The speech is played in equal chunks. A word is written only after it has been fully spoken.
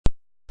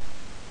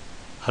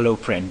Hello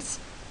friends,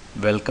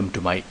 welcome to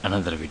my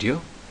another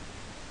video.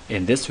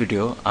 In this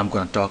video I'm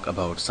going to talk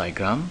about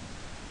Sigram.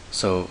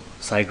 So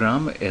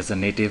Sigram is a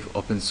native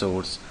open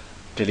source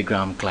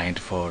Telegram client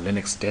for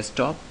Linux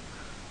desktop.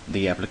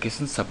 The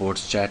application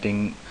supports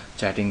chatting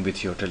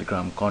with your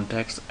Telegram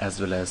contacts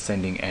as well as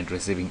sending and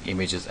receiving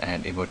images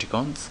and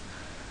emoticons.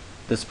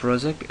 This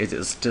project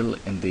is still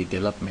in the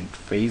development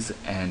phase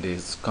and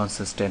is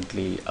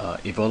consistently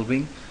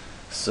evolving.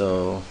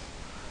 So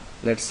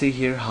let's see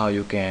here how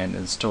you can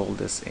install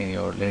this in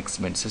your Linux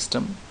main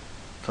system.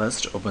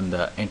 First, open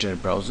the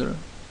internet browser.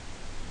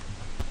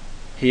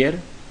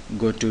 Here,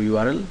 go to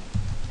URL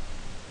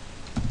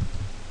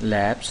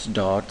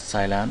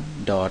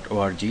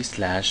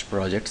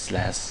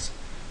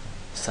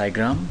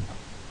labs.cylon.org/project/Sigram.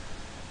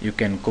 You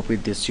can copy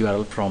this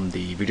URL from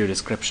the video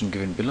description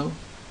given below.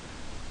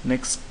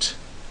 Next,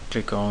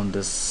 click on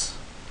this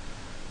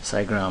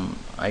Sigram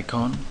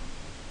icon.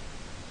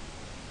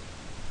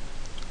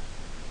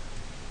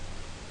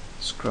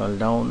 Scroll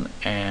down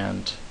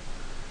and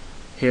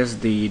here's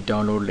the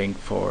download link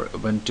for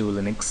Ubuntu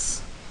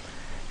Linux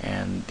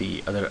and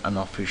the other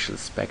unofficial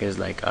package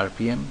like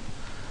RPM.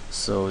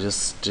 So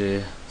just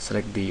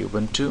select the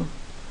Ubuntu,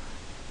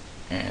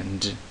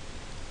 and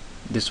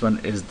this one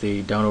is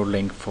the download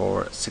link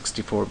for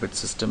 64-bit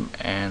system,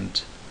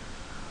 and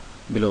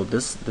below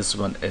this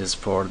one is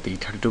for the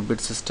 32-bit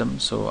system.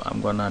 So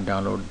I'm gonna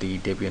download the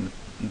Debian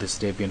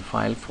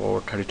file for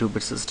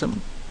 32-bit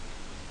system.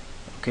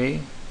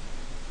 Okay,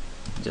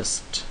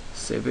 just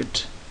save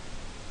it.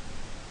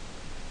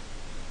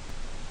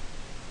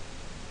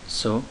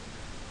 So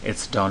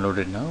it's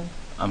downloaded now.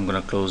 I'm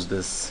gonna close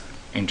this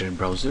internet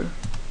browser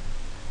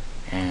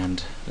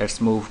and let's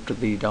move to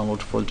the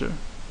download folder.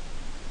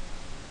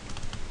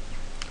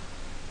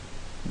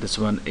 This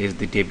one is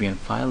the Debian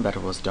file that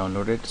was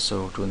downloaded.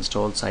 So to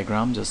install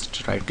Sigram,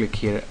 just right click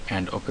here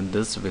and open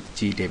this with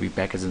GDB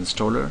package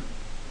installer.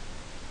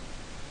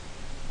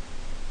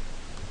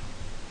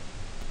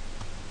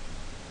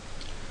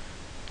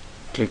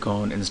 Click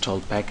on install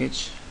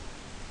package,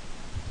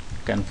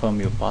 confirm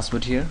your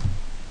password here.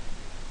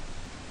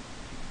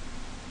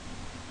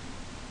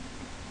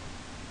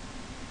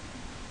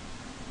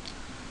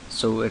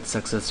 So it's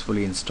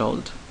successfully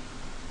installed,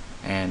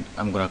 and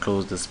I'm gonna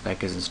close this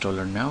package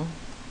installer now.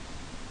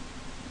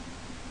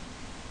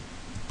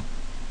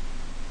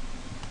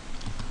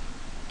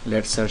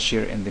 Let's search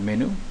here in the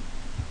menu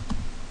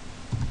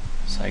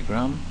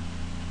Sigram.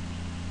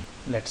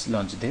 Let's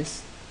launch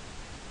this.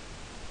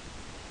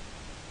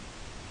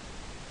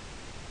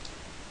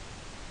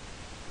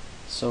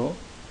 So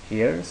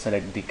here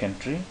select the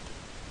country,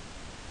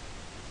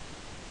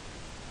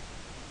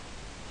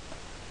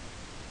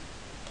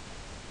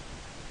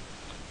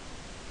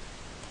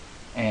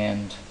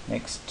 and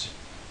next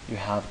you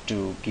have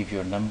to give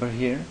your number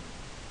here,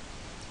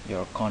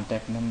 your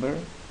contact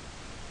number.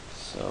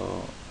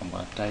 So I'm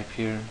gonna type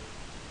here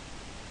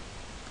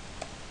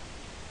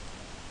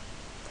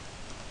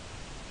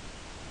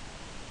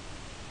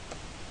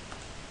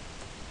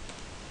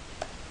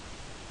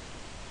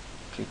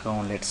click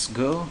on let's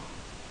go,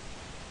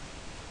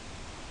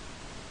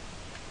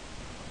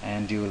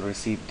 and you will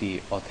receive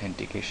the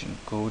authentication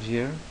code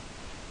here.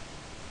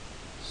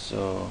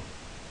 So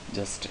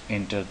just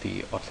enter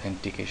the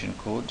authentication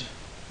code.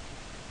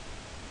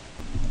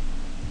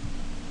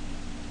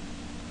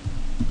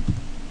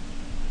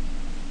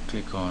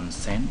 Click on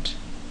send.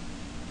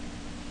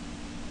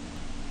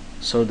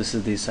 So this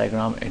is the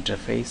Sigram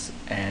interface,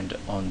 and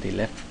on the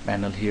left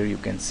panel here you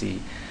can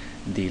see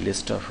the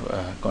list of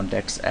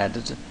contacts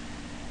added.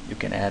 You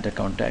can add a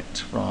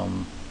contact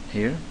from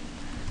here.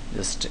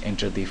 Just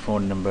enter the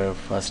phone number,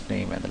 first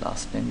name and the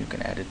last name. You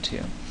can add it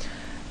here.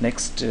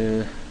 Next,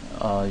 you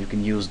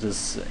can use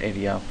this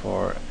area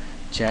for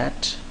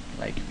chat,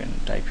 like you can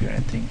type here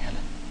anything, hello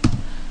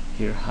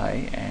here,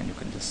 hi, and you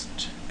can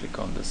just click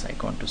on this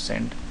icon to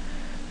send.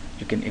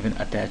 You can even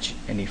attach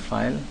any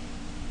file,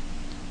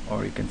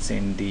 or you can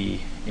send the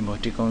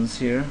emoticons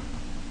here.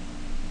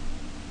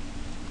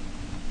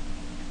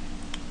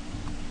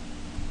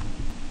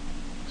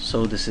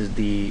 So this is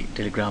the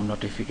Telegram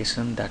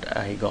notification that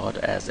I got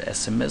as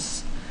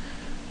SMS.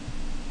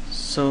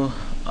 So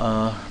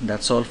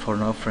that's all for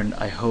now, friend.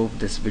 I hope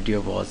this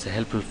video was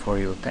helpful for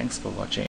you. Thanks for watching.